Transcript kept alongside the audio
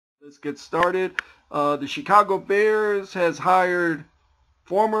Let's get started. The Chicago Bears has hired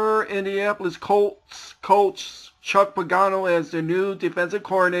former Indianapolis Colts coach Chuck Pagano as their new defensive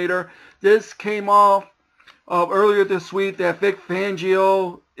coordinator. This came off earlier this week that Vic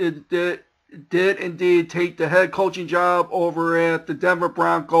Fangio did indeed take the head coaching job over at the Denver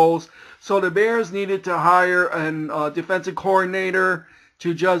Broncos. So the Bears needed to hire a defensive coordinator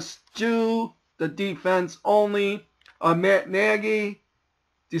to just do the defense only. Matt Nagy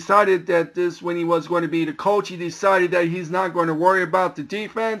decided that when he was going to be the coach, he decided that he's not going to worry about the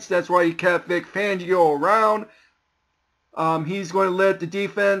defense. That's why he kept Vic Fangio around. He's going to let the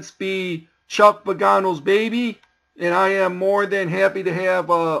defense be Chuck Pagano's baby. And I am more than happy to have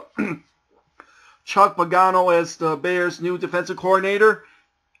Chuck Pagano as the Bears' new defensive coordinator.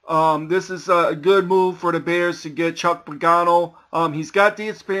 This is a good move for the Bears to get Chuck Pagano. He's got the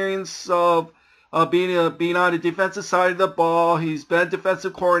experience of being on the defensive side of the ball. He's been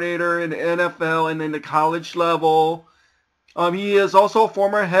defensive coordinator in the NFL and in the college level. He is also a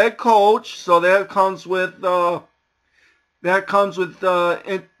former head coach, so that comes with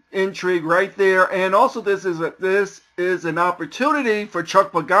intrigue right there. And also, this is an opportunity for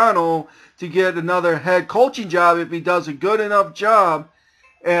Chuck Pagano to get another head coaching job. If he does a good enough job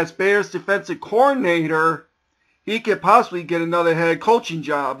as Bears defensive coordinator, he could possibly get another head coaching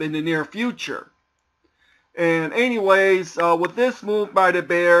job in the near future. And anyways, with this move by the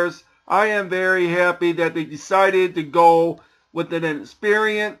Bears, I am very happy that they decided to go with an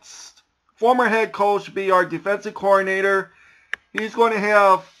experienced former head coach to be our defensive coordinator. He's going to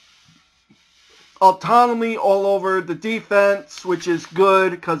have autonomy all over the defense, which is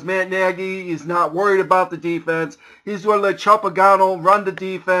good because Matt Nagy is not worried about the defense. He's going to let Chuck Pagano run the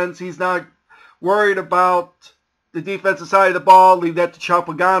defense. He's not worried about the defensive side of the ball. Leave that to Chuck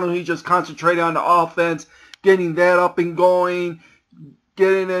Pagano. He just concentrated on the offense, getting that up and going,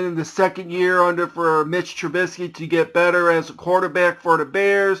 getting it in the second year for Mitch Trubisky to get better as a quarterback for the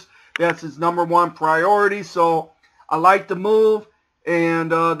Bears. That's his number one priority. So I like the move,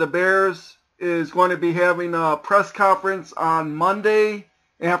 and the Bears is going to be having a press conference on Monday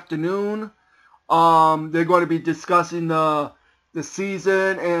afternoon. They're going to be discussing the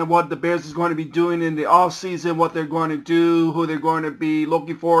season and what the Bears is going to be doing in the offseason, what they're going to do, who they're going to be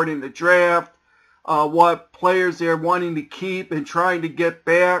looking forward in the draft, what players they're wanting to keep and trying to get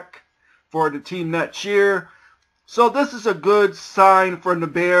back for the team next year. So this is a good sign from the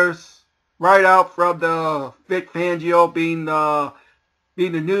Bears, right out from the Vic Fangio being the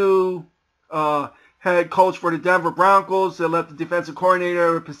new head coach for the Denver Broncos. They left the defensive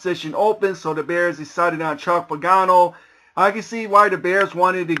coordinator position open, so the Bears decided on Chuck Pagano. I can see why the Bears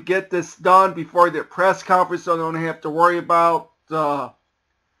wanted to get this done before their press conference, so they don't have to worry about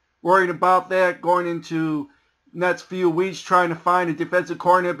that going into next few weeks trying to find a defensive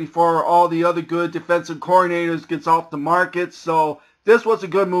coordinator before all the other good defensive coordinators gets off the market. So this was a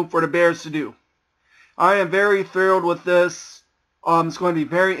good move for the Bears to do. I am very thrilled with this. It's going to be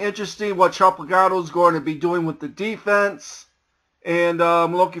very interesting what Chuck Pagano is going to be doing with the defense, and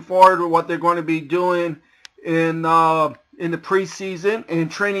I'm looking forward to what they're going to be doing in the preseason and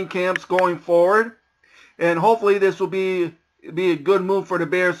training camps going forward. And hopefully this will be a good move for the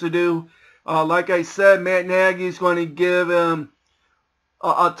Bears to do. Like I said, Matt Nagy is going to give him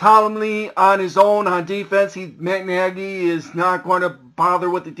autonomy on his own on defense. Matt Nagy is not going to bother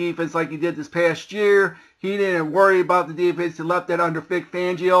with the defense like he did this past year. He didn't worry about the defense. He left that under Vic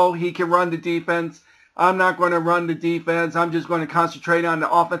Fangio. He can run the defense. I'm not going to run the defense. I'm just going to concentrate on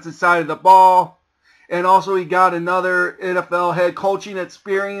the offensive side of the ball. And also he got another NFL head coaching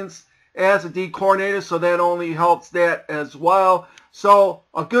experience as a D coordinator, so that only helps that as well. So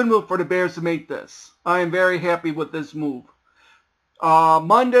a good move for the Bears to make this. I am very happy with this move.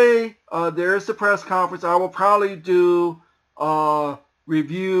 Monday, there is a press conference. I will probably do a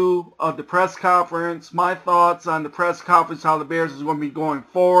review of the press conference, my thoughts on the press conference, how the Bears is going to be going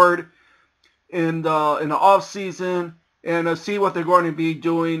forward in the off season, and see what they're going to be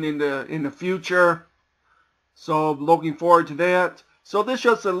doing in the future. So looking forward to that. So this is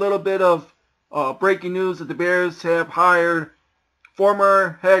just a little bit of breaking news that the Bears have hired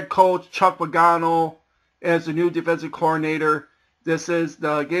former head coach Chuck Pagano as the new defensive coordinator. This is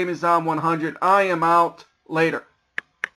the Game Is On 100. I am out. Later.